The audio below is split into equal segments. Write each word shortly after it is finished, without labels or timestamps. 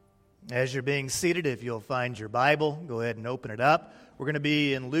As you're being seated, if you'll find your Bible, go ahead and open it up. We're going to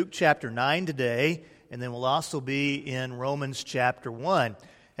be in Luke chapter 9 today, and then we'll also be in Romans chapter 1.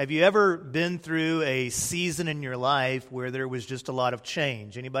 Have you ever been through a season in your life where there was just a lot of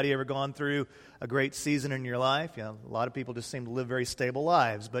change? Anybody ever gone through a great season in your life? A lot of people just seem to live very stable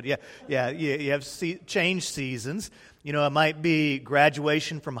lives, but you have change seasons. It might be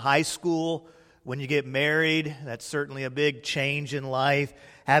graduation from high school. When you get married, that's certainly a big change in life.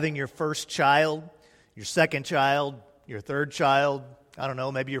 Having your first child, your second child, your third child, I don't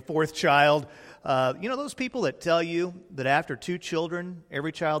know, maybe your fourth child. Those people that tell you that after 2 children,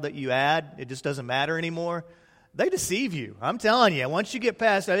 every child that you add, it just doesn't matter anymore, they deceive you. I'm telling you, once you get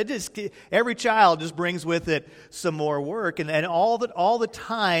past that, every child just brings with it some more work. And all the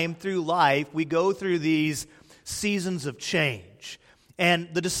time through life, we go through these seasons of change. And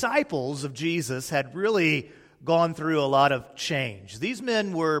the disciples of Jesus had really gone through a lot of change. These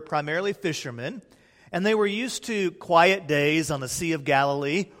men were primarily fishermen, and they were used to quiet days on the Sea of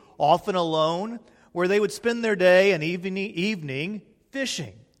Galilee, often alone, where they would spend their day and evening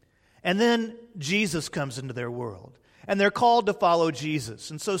fishing. And then Jesus comes into their world, and they're called to follow Jesus.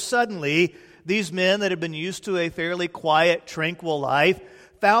 And so suddenly, these men that had been used to a fairly quiet, tranquil life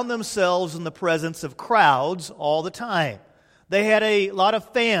found themselves in the presence of crowds all the time. They had a lot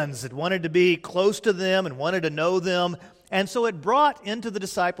of fans that wanted to be close to them and wanted to know them. And so it brought into the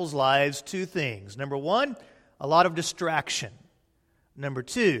disciples' lives 2 things. Number 1, a lot of distraction. Number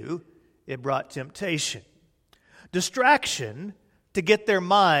 2, it brought temptation. Distraction to get their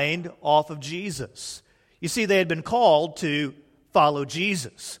mind off of Jesus. You see, they had been called to follow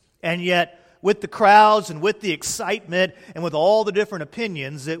Jesus. And yet, with the crowds and with the excitement and with all the different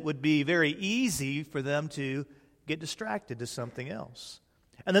opinions, it would be very easy for them to get distracted to something else.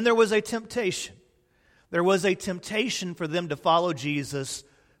 And then there was a temptation. There was a temptation for them to follow Jesus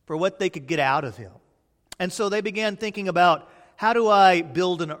for what they could get out of Him. And so they began thinking about, how do I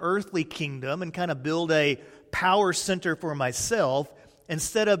build an earthly kingdom and kind of build a power center for myself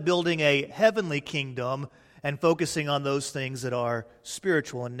instead of building a heavenly kingdom and focusing on those things that are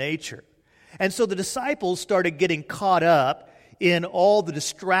spiritual in nature. And so the disciples started getting caught up in all the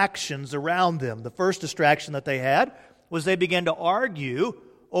distractions around them. The first distraction that they had was they began to argue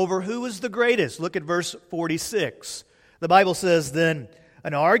over who was the greatest. Look at verse 46. The Bible says, then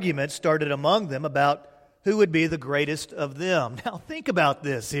an argument started among them about who would be the greatest of them. Now think about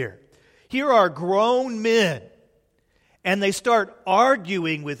this here. Here are grown men, and they start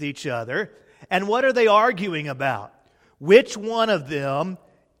arguing with each other. And what are they arguing about? Which one of them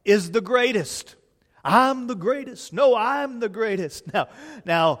is the greatest? I'm the greatest. No, I'm the greatest.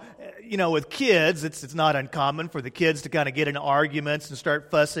 Now, with kids, it's not uncommon for the kids to kind of get in arguments and start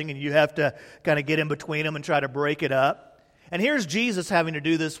fussing, and you have to kind of get in between them and try to break it up. And here's Jesus having to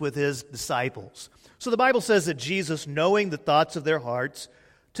do this with His disciples. So the Bible says that Jesus, knowing the thoughts of their hearts,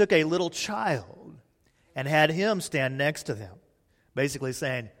 took a little child and had him stand next to them, basically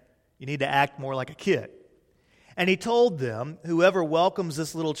saying, you need to act more like a kid. And He told them, whoever welcomes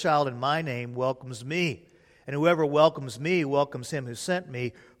this little child in my name welcomes me. And whoever welcomes me welcomes Him who sent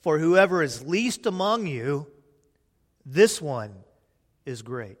me. For whoever is least among you, this one is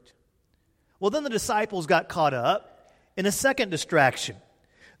great. Well, then the disciples got caught up in a second distraction.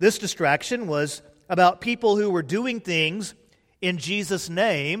 This distraction was about people who were doing things in Jesus'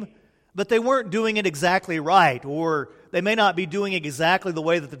 name, but they weren't doing it exactly right, or they may not be doing it exactly the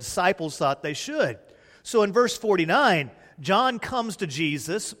way that the disciples thought they should. So in verse 49, John comes to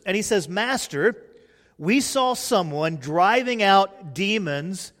Jesus and he says, Master, we saw someone driving out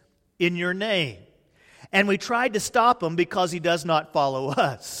demons in your name, and we tried to stop him because he does not follow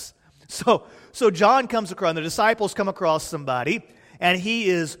us. So John comes across, the disciples come across somebody, and he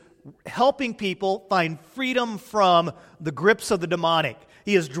is helping people find freedom from the grips of the demonic.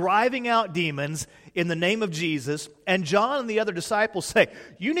 He is driving out demons in the name of Jesus, and John and the other disciples say,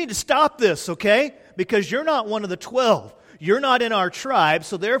 you need to stop this, okay? Because you're not one of the 12. You're not in our tribe,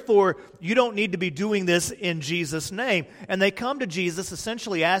 so therefore you don't need to be doing this in Jesus' name. And they come to Jesus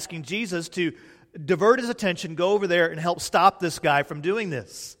essentially asking Jesus to divert his attention, go over there and help stop this guy from doing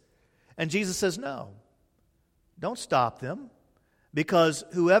this. And Jesus says, no, don't stop them, because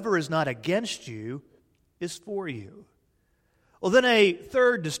whoever is not against you is for you. Well, then a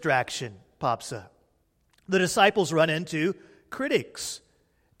third distraction pops up. The disciples run into critics,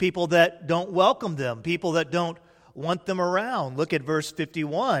 people that don't welcome them, people that don't want them around. Look at verse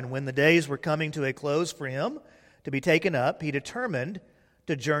 51. When the days were coming to a close for him to be taken up, he determined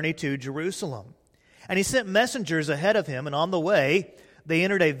to journey to Jerusalem. And he sent messengers ahead of him, and on the way they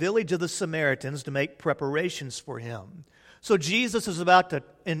entered a village of the Samaritans to make preparations for him. So Jesus is about to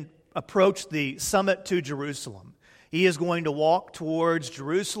approach the summit to Jerusalem. He is going to walk towards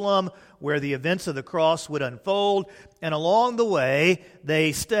Jerusalem where the events of the cross would unfold. And along the way,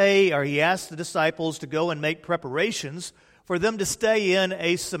 he asked the disciples to go and make preparations for them to stay in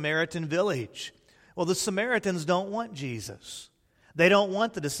a Samaritan village. Well, the Samaritans don't want Jesus. They don't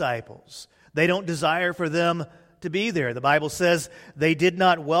want the disciples. They don't desire for them to be there. The Bible says they did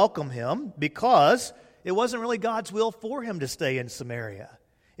not welcome him because it wasn't really God's will for him to stay in Samaria.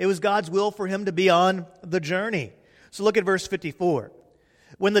 It was God's will for him to be on the journey. So look at verse 54.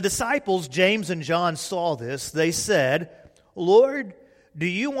 When the disciples, James and John, saw this, they said, "Lord, do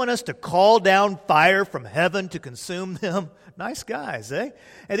you want us to call down fire from heaven to consume them?" Nice guys, eh?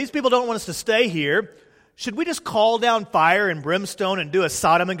 And these people don't want us to stay here. Should we just call down fire and brimstone and do a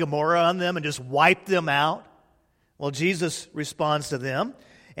Sodom and Gomorrah on them and just wipe them out? Well, Jesus responds to them,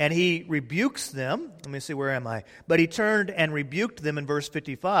 and he rebukes them. Let me see, where am I? But he turned and rebuked them in verse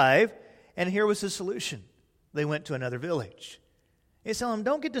 55, and here was his solution. They went to another village. He's telling them,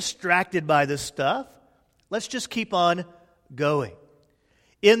 don't get distracted by this stuff. Let's just keep on going.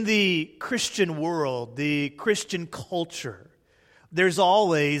 In the Christian world, the Christian culture, there's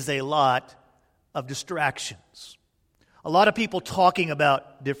always a lot of distractions. A lot of people talking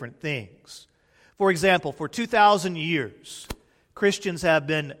about different things. For example, for 2,000 years, Christians have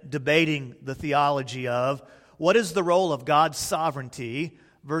been debating the theology of what is the role of God's sovereignty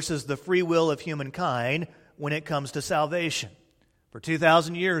versus the free will of humankind when it comes to salvation. For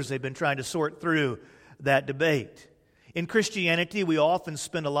 2,000 years, they've been trying to sort through that debate. In Christianity, we often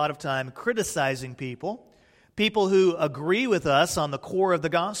spend a lot of time criticizing people who agree with us on the core of the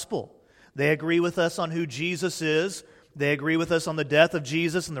gospel. They agree with us on who Jesus is. They agree with us on the death of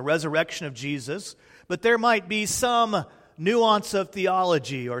Jesus and the resurrection of Jesus. But there might be some nuance of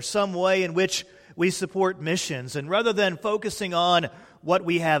theology or some way in which we support missions. And rather than focusing on what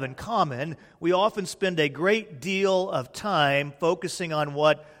we have in common, we often spend a great deal of time focusing on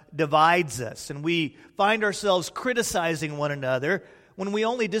what divides us. And we find ourselves criticizing one another when we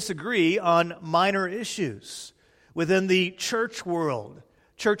only disagree on minor issues. Within the church world,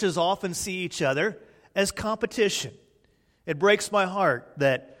 churches often see each other as competition. It breaks my heart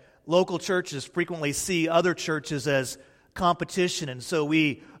that local churches frequently see other churches as competition, and so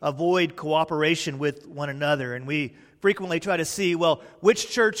we avoid cooperation with one another, and we frequently try to see, well, which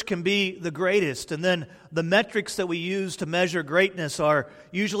church can be the greatest, and then the metrics that we use to measure greatness are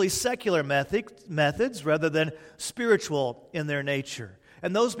usually secular methods rather than spiritual in their nature.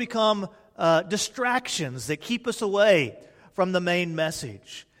 And those become distractions that keep us away from the main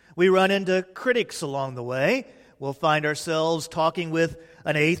message. We run into critics along the way. We'll find ourselves talking with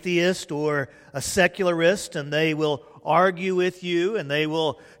an atheist or a secularist, and they will argue with you, and they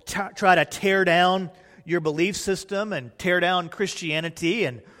will try to tear down your belief system and tear down Christianity.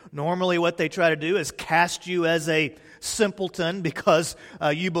 And normally what they try to do is cast you as a simpleton because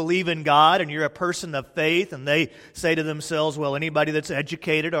you believe in God and you're a person of faith. And they say to themselves, well, anybody that's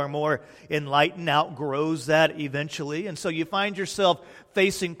educated or more enlightened outgrows that eventually. And so you find yourself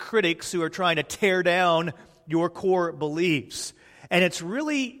facing critics who are trying to tear down your core beliefs. And it's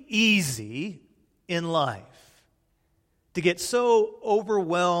really easy in life to get so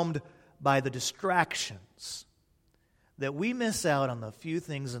overwhelmed by the distractions that we miss out on the few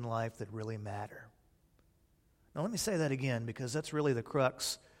things in life that really matter. Now let me say that again, because that's really the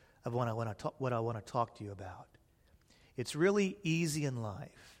crux of what I want to talk to you about. It's really easy in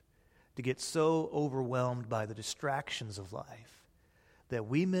life to get so overwhelmed by the distractions of life that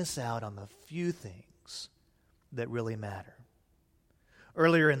we miss out on the few things that really matter.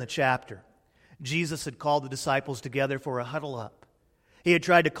 Earlier in the chapter, Jesus had called the disciples together for a huddle up. He had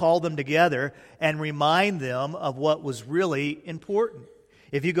tried to call them together and remind them of what was really important.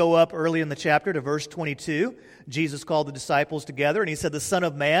 If you go up early in the chapter to verse 22, Jesus called the disciples together and he said, "The Son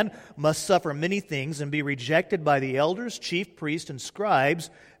of Man must suffer many things and be rejected by the elders, chief priests, and scribes,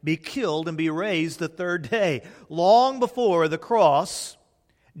 be killed and be raised the third day." Long before the cross,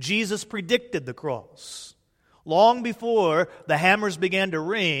 Jesus predicted the cross. Long before the hammers began to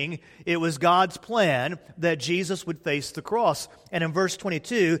ring, it was God's plan that Jesus would face the cross. And in verse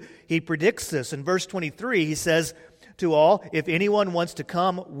 22, he predicts this. In verse 23, he says to all, "If anyone wants to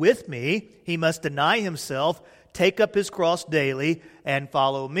come with me, he must deny himself, take up his cross daily, and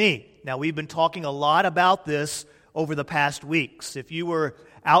follow me." Now, we've been talking a lot about this over the past weeks. If you were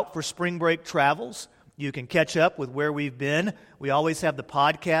out for spring break travels, you can catch up with where we've been. We always have the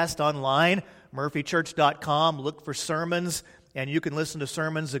podcast online, murphychurch.com. Look for sermons, and you can listen to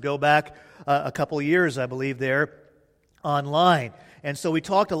sermons that go back a couple years, I believe, there online. And so we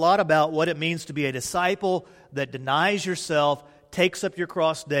talked a lot about what it means to be a disciple that denies yourself, takes up your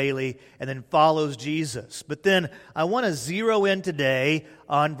cross daily, and then follows Jesus. But then I want to zero in today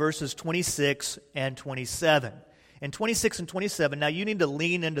on verses 26 and 27. In 26 and 27, now you need to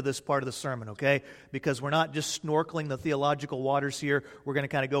lean into this part of the sermon, okay? Because we're not just snorkeling the theological waters here. We're going to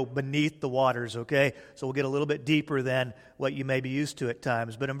kind of go beneath the waters, okay? So we'll get a little bit deeper than what you may be used to at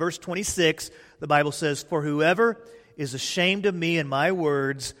times. But in verse 26, the Bible says, "For whoever is ashamed of me and my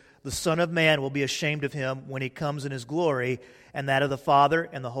words, the Son of Man will be ashamed of him when he comes in his glory, and that of the Father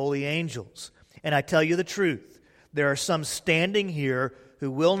and the holy angels. And I tell you the truth, there are some standing here who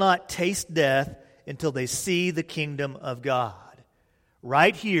will not taste death until they see the kingdom of God."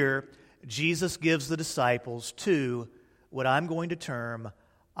 Right here, Jesus gives the disciples two, what I'm going to term,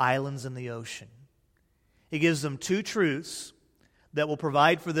 islands in the ocean. He gives them two truths that will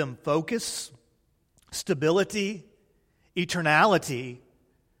provide for them focus, stability, eternality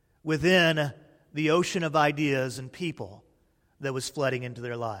within the ocean of ideas and people that was flooding into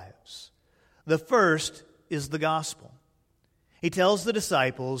their lives. The first is the gospel. He tells the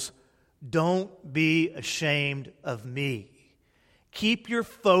disciples, don't be ashamed of me. Keep your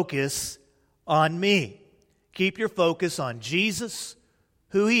focus on me. Keep your focus on Jesus,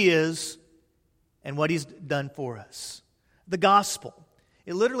 who He is, and what He's done for us. The gospel,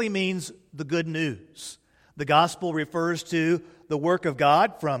 it literally means the good news. The gospel refers to the work of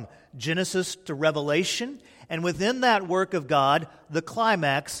God from Genesis to Revelation, and within that work of God, the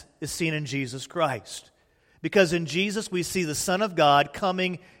climax is seen in Jesus Christ. Because in Jesus we see the Son of God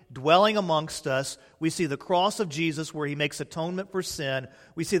coming, dwelling amongst us. We see the cross of Jesus where He makes atonement for sin.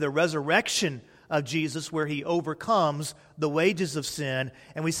 We see the resurrection of Jesus where He overcomes the wages of sin.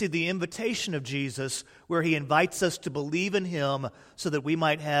 And we see the invitation of Jesus where He invites us to believe in Him so that we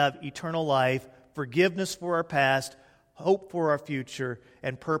might have eternal life, forgiveness for our past, hope for our future,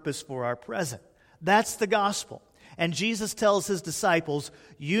 and purpose for our present. That's the gospel. And Jesus tells His disciples,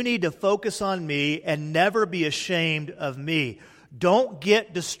 you need to focus on me and never be ashamed of me. Don't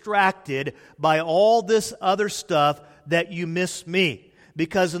get distracted by all this other stuff that you miss me.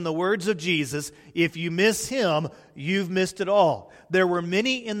 Because in the words of Jesus, if you miss Him, you've missed it all. There were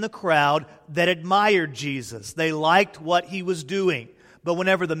many in the crowd that admired Jesus. They liked what He was doing. But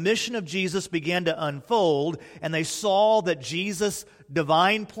whenever the mission of Jesus began to unfold and they saw that Jesus'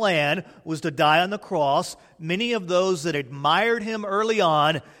 divine plan was to die on the cross, many of those that admired Him early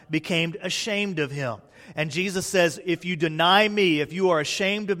on became ashamed of Him. And Jesus says, if you deny me, if you are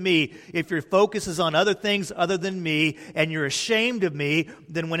ashamed of me, if your focus is on other things other than me, and you're ashamed of me,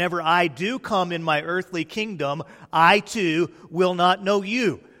 then whenever I do come in my earthly kingdom, I too will not know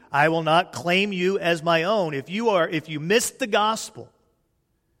you. I will not claim you as my own. If you miss the gospel,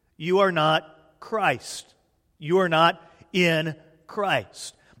 you are not Christ. You are not in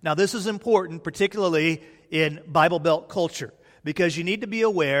Christ. Now, this is important, particularly in Bible Belt culture, because you need to be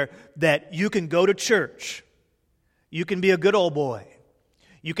aware that you can go to church. You can be a good old boy.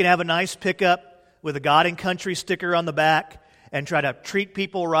 You can have a nice pickup with a God and Country sticker on the back and try to treat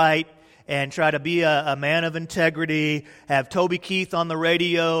people right and try to be a man of integrity, have Toby Keith on the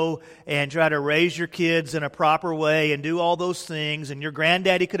radio and try to raise your kids in a proper way and do all those things. And your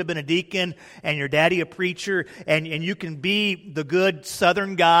granddaddy could have been a deacon and your daddy a preacher, and you can be the good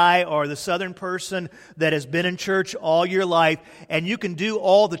Southern guy or the Southern person that has been in church all your life, and you can do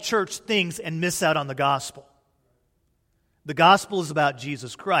all the church things and miss out on the gospel. The gospel is about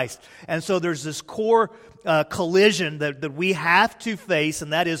Jesus Christ. And so there's this core collision that we have to face,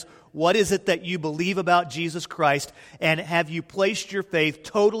 and that is, what is it that you believe about Jesus Christ, and have you placed your faith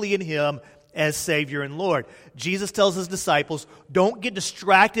totally in Him as Savior and Lord? Jesus tells His disciples, don't get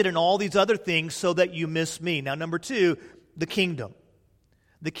distracted in all these other things so that you miss me. Now, number two, the kingdom.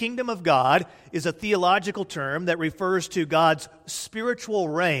 The kingdom of God is a theological term that refers to God's spiritual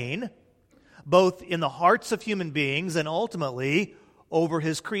reign, both in the hearts of human beings and ultimately over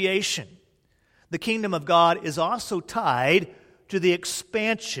His creation. The kingdom of God is also tied to the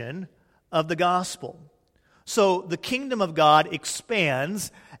expansion of the gospel. So the kingdom of God expands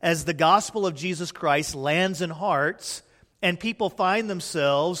as the gospel of Jesus Christ lands in hearts and people find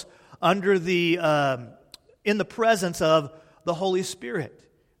themselves under in the presence of the Holy Spirit.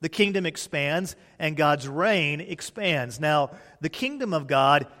 The kingdom expands and God's reign expands. Now, the kingdom of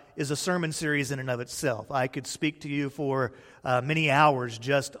God is a sermon series in and of itself. I could speak to you for many hours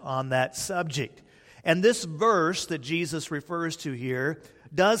just on that subject. And this verse that Jesus refers to here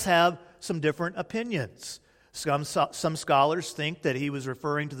does have some different opinions. Some scholars think that He was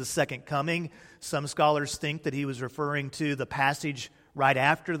referring to the second coming. Some scholars think that He was referring to the passage right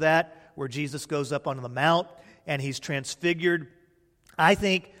after that, where Jesus goes up on the mount and He's transfigured. I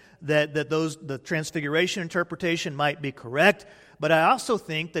think that the Transfiguration interpretation might be correct, but I also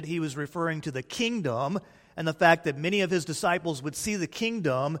think that he was referring to the kingdom and the fact that many of his disciples would see the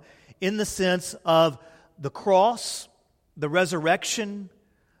kingdom in the sense of the cross, the resurrection,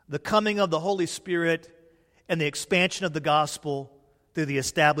 the coming of the Holy Spirit, and the expansion of the gospel through the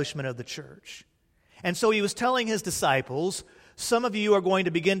establishment of the church. And so he was telling his disciples, some of you are going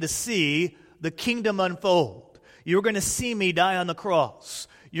to begin to see the kingdom unfold. You're going to see me die on the cross.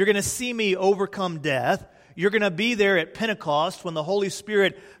 You're going to see me overcome death. You're going to be there at Pentecost when the Holy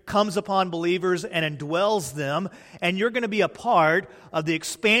Spirit comes upon believers and indwells them, and you're going to be a part of the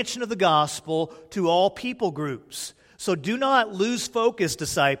expansion of the gospel to all people groups. So do not lose focus,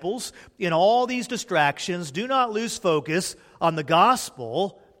 disciples, in all these distractions. Do not lose focus on the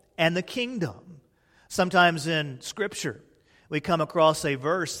gospel and the kingdom. Sometimes in Scripture, we come across a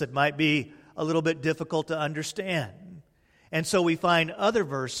verse that might be a little bit difficult to understand. And so we find other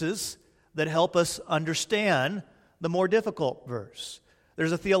verses that help us understand the more difficult verse.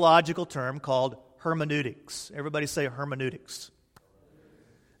 There's a theological term called hermeneutics. Everybody say hermeneutics.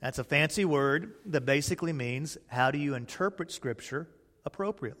 That's a fancy word that basically means how do you interpret Scripture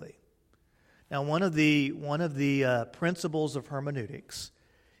appropriately. Now, one of the principles of hermeneutics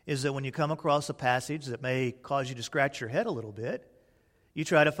is that when you come across a passage that may cause you to scratch your head a little bit, you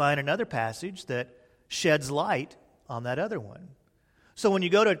try to find another passage that sheds light on that other one. So when you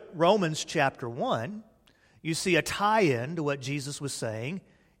go to Romans chapter 1, you see a tie-in to what Jesus was saying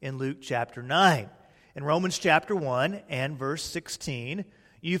in Luke chapter 9. In Romans chapter 1 and verse 16,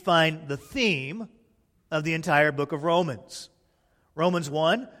 you find the theme of the entire book of Romans. Romans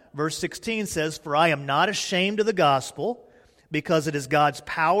 1, verse 16 says, "For I am not ashamed of the gospel, because it is God's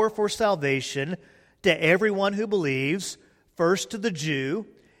power for salvation to everyone who believes, first to the Jew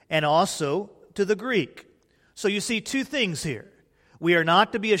and also to the Greek." So you see two things here. We are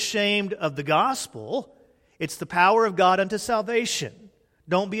not to be ashamed of the gospel. It's the power of God unto salvation.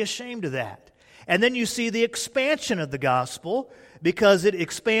 Don't be ashamed of that. And then you see the expansion of the gospel, because it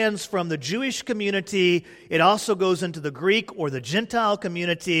expands from the Jewish community. It also goes into the Greek or the Gentile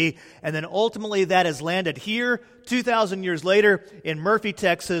community. And then ultimately that has landed here 2,000 years later in Murphy,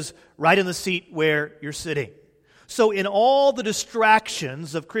 Texas, right in the seat where you're sitting. So in all the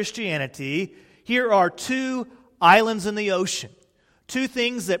distractions of Christianity, here are two islands in the ocean. Two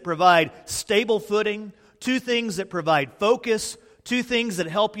things that provide stable footing. Two things that provide focus. Two things that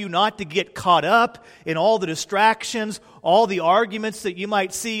help you not to get caught up in all the distractions, all the arguments that you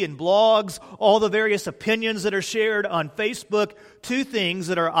might see in blogs, all the various opinions that are shared on Facebook. Two things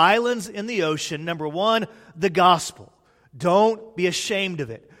that are islands in the ocean. Number one, the gospel. Don't be ashamed of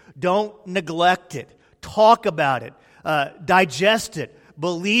it. Don't neglect it. Talk about it. Digest it.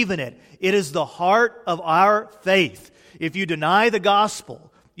 Believe in it. It is the heart of our faith. If you deny the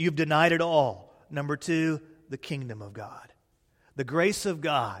gospel, you've denied it all. Number two, the kingdom of God. The grace of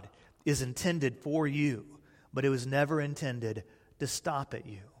God is intended for you, but it was never intended to stop at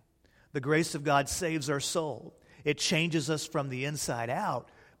you. The grace of God saves our soul. It changes us from the inside out,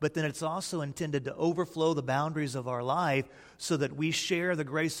 but then it's also intended to overflow the boundaries of our life so that we share the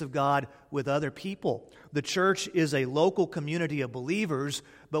grace of God with other people. The church is a local community of believers,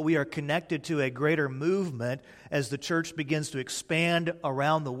 but we are connected to a greater movement as the church begins to expand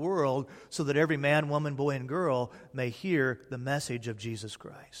around the world so that every man, woman, boy, and girl may hear the message of Jesus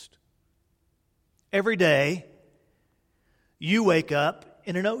Christ. Every day, you wake up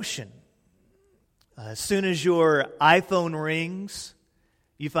in an ocean. As soon as your iPhone rings,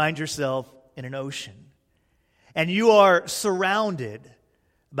 you find yourself in an ocean. And you are surrounded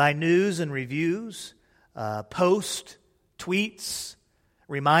by news and reviews, posts, tweets,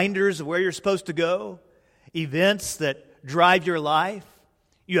 reminders of where you're supposed to go, events that drive your life.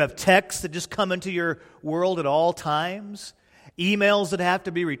 You have texts that just come into your world at all times, emails that have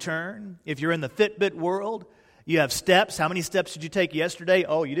to be returned. If you're in the Fitbit world, you have steps. How many steps did you take yesterday?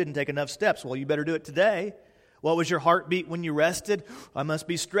 Oh, you didn't take enough steps. Well, you better do it today. What was your heartbeat when you rested? I must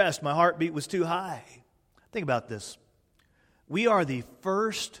be stressed. My heartbeat was too high. Think about this. We are the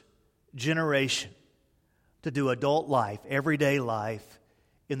first generation to do adult life, everyday life,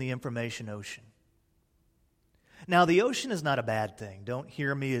 in the information ocean. Now, the ocean is not a bad thing. Don't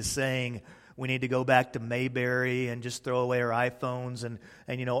hear me as saying we need to go back to Mayberry and just throw away our iPhones and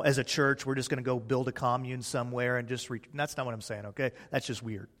you know, as a church, we're just going to go build a commune somewhere and just that's not what I'm saying, okay? That's just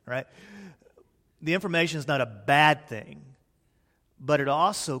weird, right? The information is not a bad thing, but it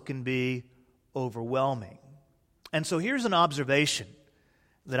also can be overwhelming. And so here's an observation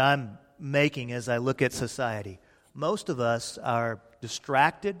that I'm making as I look at society. Most of us are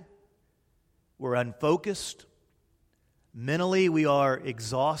distracted, we're unfocused, Mentally, we are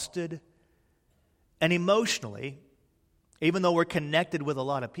exhausted. And emotionally, even though we're connected with a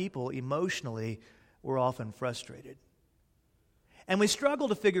lot of people, emotionally, we're often frustrated. And we struggle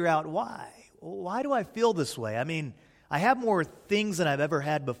to figure out why. Why do I feel this way? I mean, I have more things than I've ever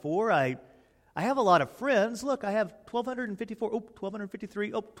had before. I have a lot of friends. Look, I have 1,254,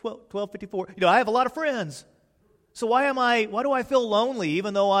 1,253, 1,254. I have a lot of friends. So why do I feel lonely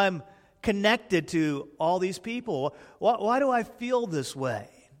even though I'm connected to all these people? Why do I feel this way?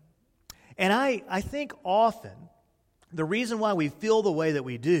 And I think often the reason why we feel the way that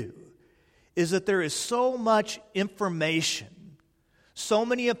we do is that there is so much information, so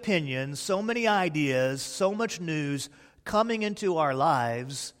many opinions, so many ideas, so much news coming into our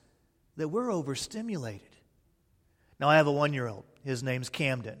lives that we're overstimulated. Now, I have a 1-year-old. His name's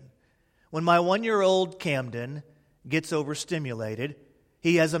Camden. When my 1-year-old Camden gets overstimulated,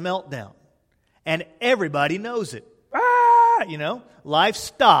 he has a meltdown. And everybody knows it. Life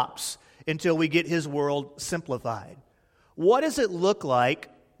stops until we get his world simplified. What does it look like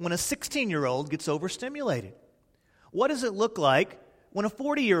when a 16-year-old gets overstimulated? What does it look like when a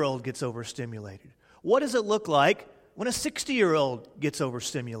 40-year-old gets overstimulated? What does it look like when a 60-year-old gets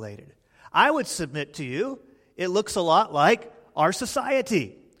overstimulated? I would submit to you, it looks a lot like our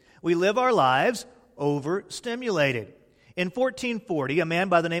society. We live our lives overstimulated. In 1440, a man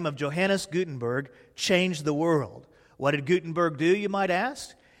by the name of Johannes Gutenberg changed the world. What did Gutenberg do, you might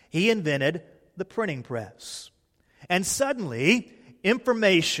ask? He invented the printing press. And suddenly,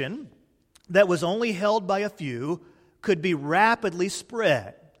 information that was only held by a few could be rapidly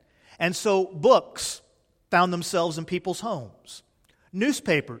spread. And so books found themselves in people's homes.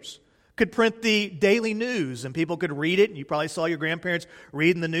 Newspapers could print the daily news and people could read it. And you probably saw your grandparents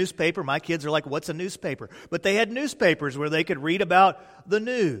reading the newspaper. My kids are like, what's a newspaper? But they had newspapers where they could read about the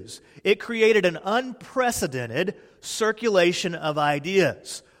news. It created an unprecedented circulation of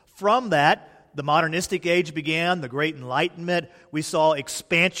ideas. From that, the modernistic age began, the Great Enlightenment. We saw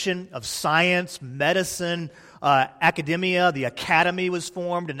expansion of science, medicine, academia. The academy was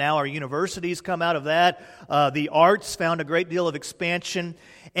formed, and now our universities come out of that. The arts found a great deal of expansion.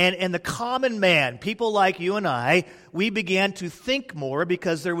 And the common man, people like you and I, we began to think more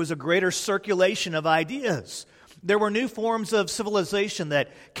because there was a greater circulation of ideas. There were new forms of civilization that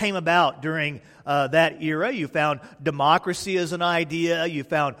came about during that era. You found democracy as an idea. You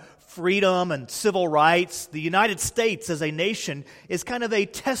found freedom and civil rights. The United States as a nation is kind of a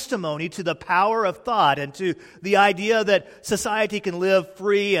testimony to the power of thought and to the idea that society can live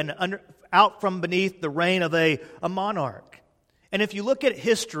free and out from beneath the reign of a monarch. And if you look at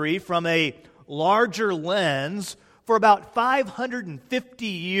history from a larger lens, for about 550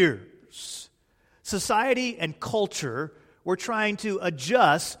 years, society and culture were trying to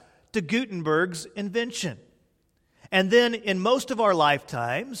adjust to Gutenberg's invention. And then in most of our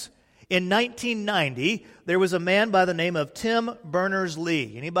lifetimes, in 1990, there was a man by the name of Tim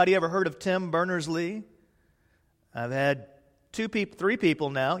Berners-Lee. Anybody ever heard of Tim Berners-Lee? I've had three people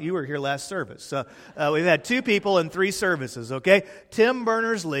now. You were here last service. So we've had 2 people in 3 services, okay? Tim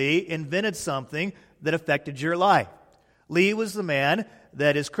Berners-Lee invented something that affected your life. Lee was the man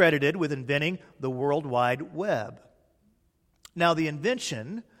that is credited with inventing the World Wide Web. Now, the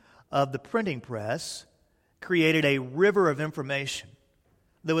invention of the printing press created a river of information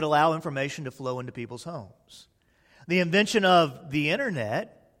that would allow information to flow into people's homes. The invention of the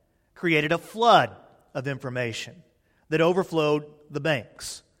internet created a flood of information that overflowed the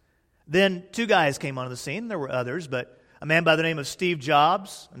banks. Then 2 guys came onto the scene. There were others, but a man by the name of Steve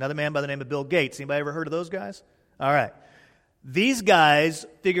Jobs, another man by the name of Bill Gates. Anybody ever heard of those guys? All right. These guys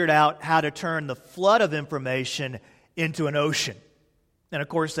figured out how to turn the flood of information into an ocean. And of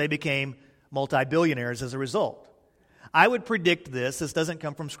course, they became multi-billionaires as a result. I would predict this. This doesn't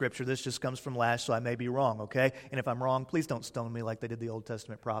come from Scripture. This just comes from Lash, so I may be wrong, okay? And if I'm wrong, please don't stone me like they did the Old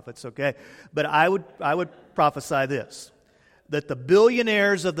Testament prophets, okay? But I would prophesy this, that the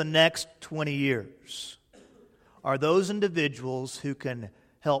billionaires of the next 20 years are those individuals who can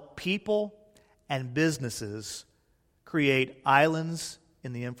help people and businesses create islands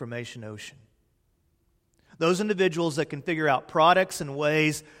in the information ocean. Those individuals that can figure out products and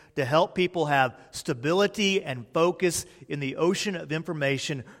ways to help people have stability and focus in the ocean of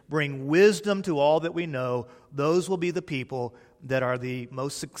information, bring wisdom to all that we know, those will be the people that are the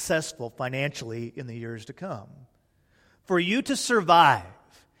most successful financially in the years to come. For you to survive,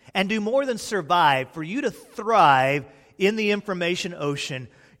 and do more than survive, for you to thrive in the information ocean,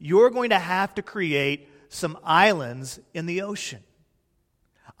 you're going to have to create some islands in the ocean.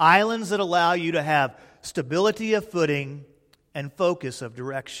 Islands that allow you to have stability of footing and focus of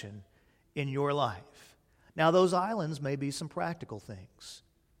direction in your life. Now, those islands may be some practical things.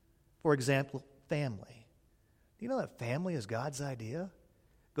 For example, family. Do you know that family is God's idea?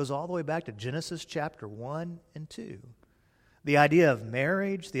 It goes all the way back to Genesis chapter 1 and 2. The idea of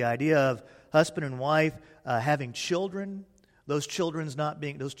marriage, the idea of husband and wife having children, those children's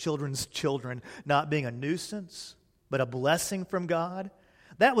children not being a nuisance, but a blessing from God.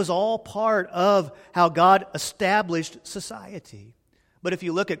 That was all part of how God established society. But if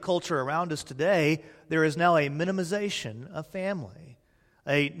you look at culture around us today, there is now a minimization of family,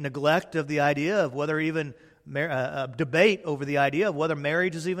 a neglect of the idea of whether even a debate over the idea of whether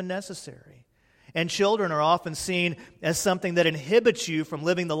marriage is even necessary. And children are often seen as something that inhibits you from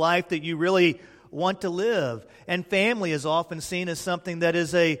living the life that you really want to live. And family is often seen as something that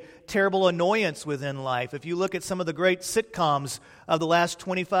is a terrible annoyance within life. If you look at some of the great sitcoms of the last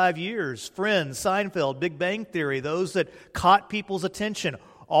 25 years, Friends, Seinfeld, Big Bang Theory, those that caught people's attention,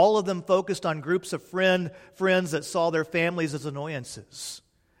 all of them focused on groups of friends that saw their families as annoyances.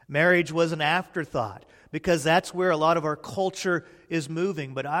 Marriage was an afterthought because that's where a lot of our culture is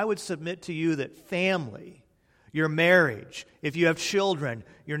moving. But I would submit to you that family, your marriage, if you have children,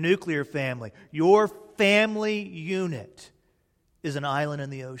 your nuclear family, your family unit is an island in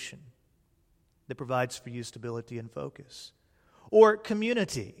the ocean that provides for you stability and focus. Or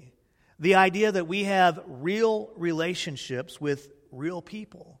community, the idea that we have real relationships with real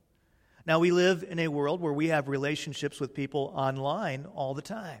people. Now, we live in a world where we have relationships with people online all the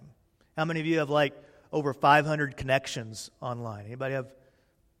time. How many of you have over 500 connections online? Anybody have?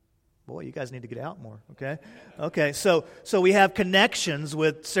 Boy, you guys need to get out more, okay? Okay, so we have connections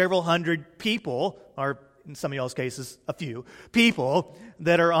with several hundred people, or in some of y'all's cases, a few people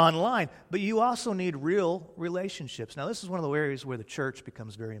that are online. But you also need real relationships. Now, this is one of the areas where the church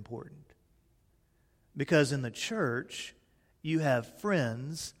becomes very important. Because in the church, you have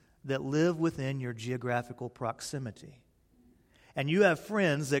friends that live within your geographical proximity. And you have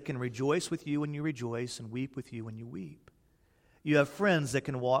friends that can rejoice with you when you rejoice and weep with you when you weep. You have friends that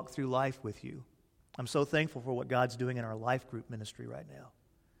can walk through life with you. I'm so thankful for what God's doing in our life group ministry right now.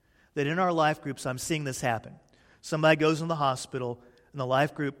 That in our life groups, I'm seeing this happen. Somebody goes in the hospital, and the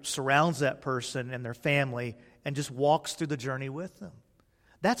life group surrounds that person and their family and just walks through the journey with them.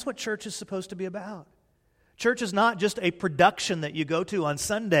 That's what church is supposed to be about. Church is not just a production that you go to on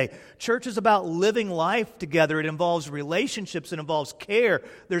Sunday. Church is about living life together. It involves relationships. It involves care.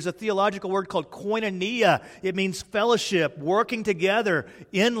 There's a theological word called koinonia. It means fellowship, working together,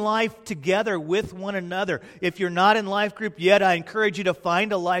 in life together with one another. If you're not in life group yet, I encourage you to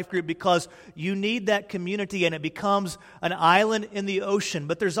find a life group because you need that community and it becomes an island in the ocean.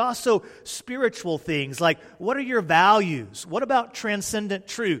 But there's also spiritual things like, what are your values? What about transcendent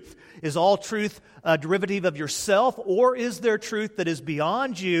truth? Is all truth a derivative of yourself, or is there truth that is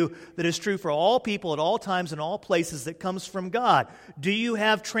beyond you, that is true for all people at all times and all places, that comes from God? Do you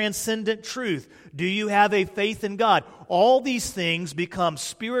have transcendent truth? Do you have a faith in God? All these things become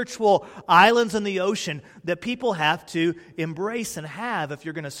spiritual islands in the ocean that people have to embrace and have if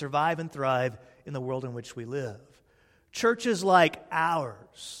you're going to survive and thrive in the world in which we live. Churches like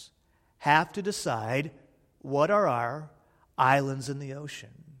ours have to decide what are our islands in the ocean.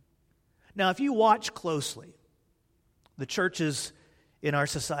 Now, if you watch closely the churches in our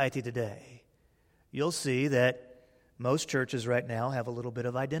society today, you'll see that most churches right now have a little bit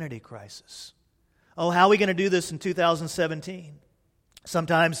of identity crisis. Oh, how are we going to do this in 2017?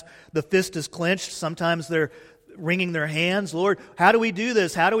 Sometimes the fist is clenched. Sometimes they're wringing their hands. Lord, how do we do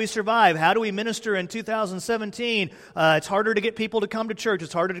this? How do we survive? How do we minister in 2017? It's harder to get people to come to church.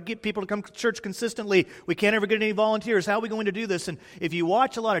 It's harder to get people to come to church consistently. We can't ever get any volunteers. How are we going to do this? And if you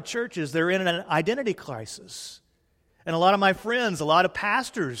watch a lot of churches, they're in an identity crisis. And a lot of my friends, a lot of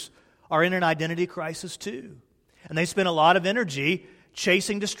pastors are in an identity crisis too. And they spend a lot of energy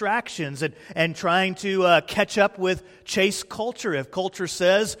chasing distractions and trying to catch up with chase culture. If culture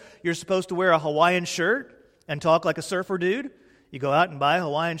says you're supposed to wear a Hawaiian shirt and talk like a surfer dude, you go out and buy a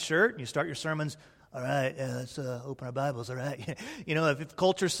Hawaiian shirt and you start your sermons, all right, let's open our Bibles, all right. You know, if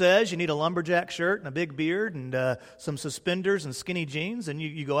culture says you need a lumberjack shirt and a big beard and some suspenders and skinny jeans, and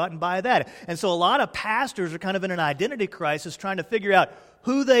you go out and buy that. And so a lot of pastors are kind of in an identity crisis trying to figure out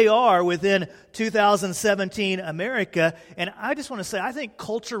who they are within 2017 America. And I just want to say, I think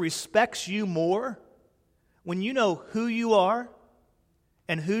culture respects you more when you know who you are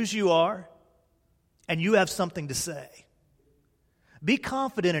and whose you are, and you have something to say. Be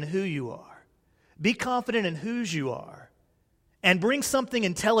confident in who you are. Be confident in whose you are. And bring something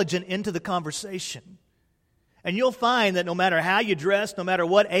intelligent into the conversation. And you'll find that no matter how you dress, no matter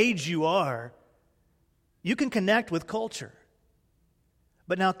what age you are, you can connect with culture.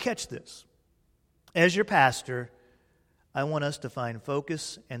 But now catch this. As your pastor, I want us to find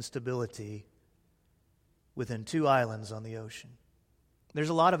focus and stability within two islands on the ocean. There's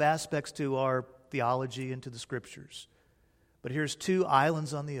a lot of aspects to our theology and to the Scriptures, but here's two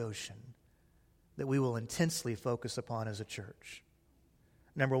islands on the ocean that we will intensely focus upon as a church.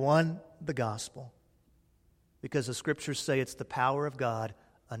 Number one, the gospel, because the Scriptures say it's the power of God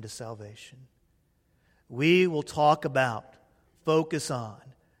unto salvation. We will talk about, focus on,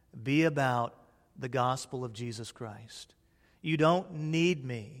 be about the gospel of Jesus Christ. You don't need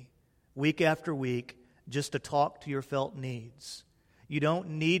me week after week just to talk to your felt needs. You don't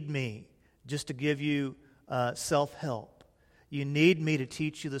need me just to give you self-help. You need me to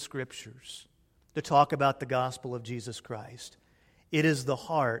teach you the Scriptures, to talk about the gospel of Jesus Christ. It is the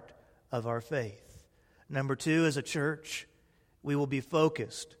heart of our faith. Number two, as a church, we will be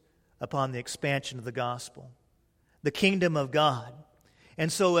focused upon the expansion of the gospel, the kingdom of God.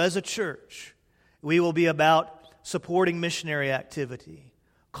 And so as a church, we will be about supporting missionary activity,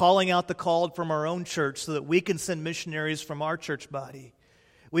 calling out the called from our own church so that we can send missionaries from our church body.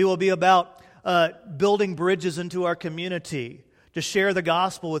 We will be about building bridges into our community to share the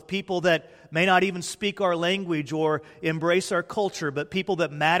gospel with people that may not even speak our language or embrace our culture, but people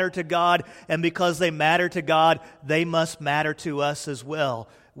that matter to God, and because they matter to God, they must matter to us as well.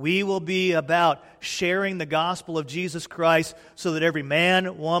 We will be about sharing the gospel of Jesus Christ so that every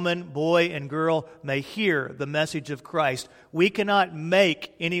man, woman, boy, and girl may hear the message of Christ. We cannot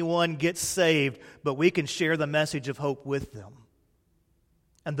make anyone get saved, but we can share the message of hope with them.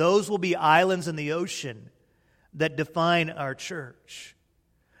 And those will be islands in the ocean that define our church.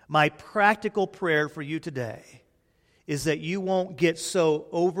 My practical prayer for you today is that you won't get so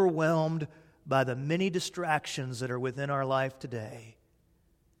overwhelmed by the many distractions that are within our life today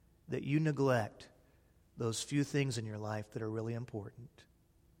that you neglect those few things in your life that are really important.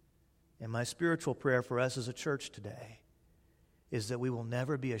 And my spiritual prayer for us as a church today is that we will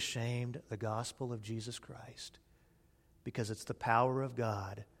never be ashamed of the gospel of Jesus Christ, because it's the power of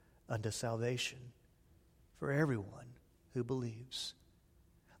God unto salvation for everyone who believes.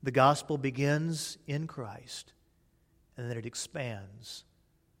 The gospel begins in Christ, and then it expands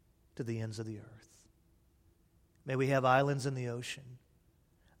to the ends of the earth. May we have islands in the ocean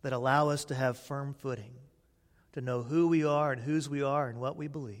that allow us to have firm footing, to know who we are and whose we are and what we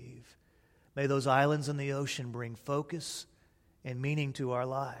believe. May those islands in the ocean bring focus and meaning to our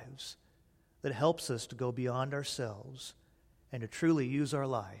lives that helps us to go beyond ourselves and to truly use our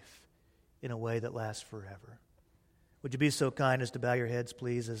life in a way that lasts forever. Would you be so kind as to bow your heads,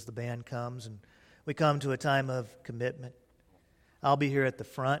 please, as the band comes and we come to a time of commitment. I'll be here at the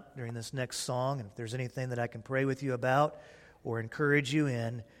front during this next song, and if there's anything that I can pray with you about or encourage you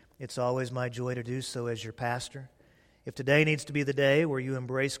in, it's always my joy to do so as your pastor. If today needs to be the day where you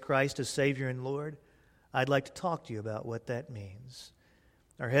embrace Christ as Savior and Lord, I'd like to talk to you about what that means.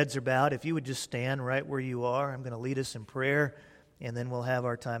 Our heads are bowed. If you would just stand right where you are, I'm going to lead us in prayer, and then we'll have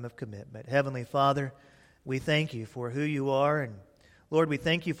our time of commitment. Heavenly Father, we thank you for who you are, and Lord, we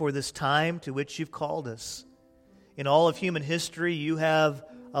thank you for this time to which you've called us. In all of human history, you have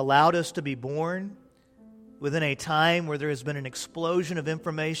allowed us to be born within a time where there has been an explosion of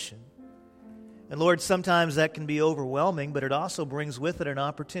information. And Lord, sometimes that can be overwhelming, but it also brings with it an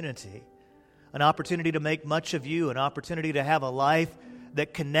opportunity to make much of you, an opportunity to have a life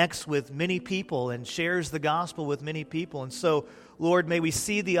that connects with many people and shares the gospel with many people. And so, Lord, may we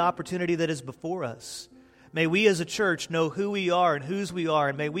see the opportunity that is before us. May we as a church know who we are and whose we are,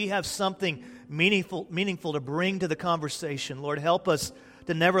 and may we have something meaningful to bring to the conversation. Lord, help us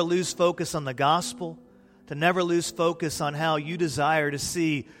to never lose focus on the gospel, to never lose focus on how you desire to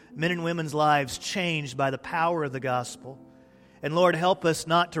see men and women's lives changed by the power of the gospel. And Lord, help us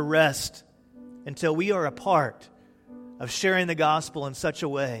not to rest until we are a part of sharing the gospel in such a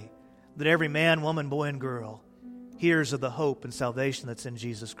way that every man, woman, boy, and girl hears of the hope and salvation that's in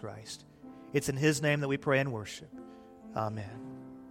Jesus Christ. It's in His name that we pray and worship. Amen.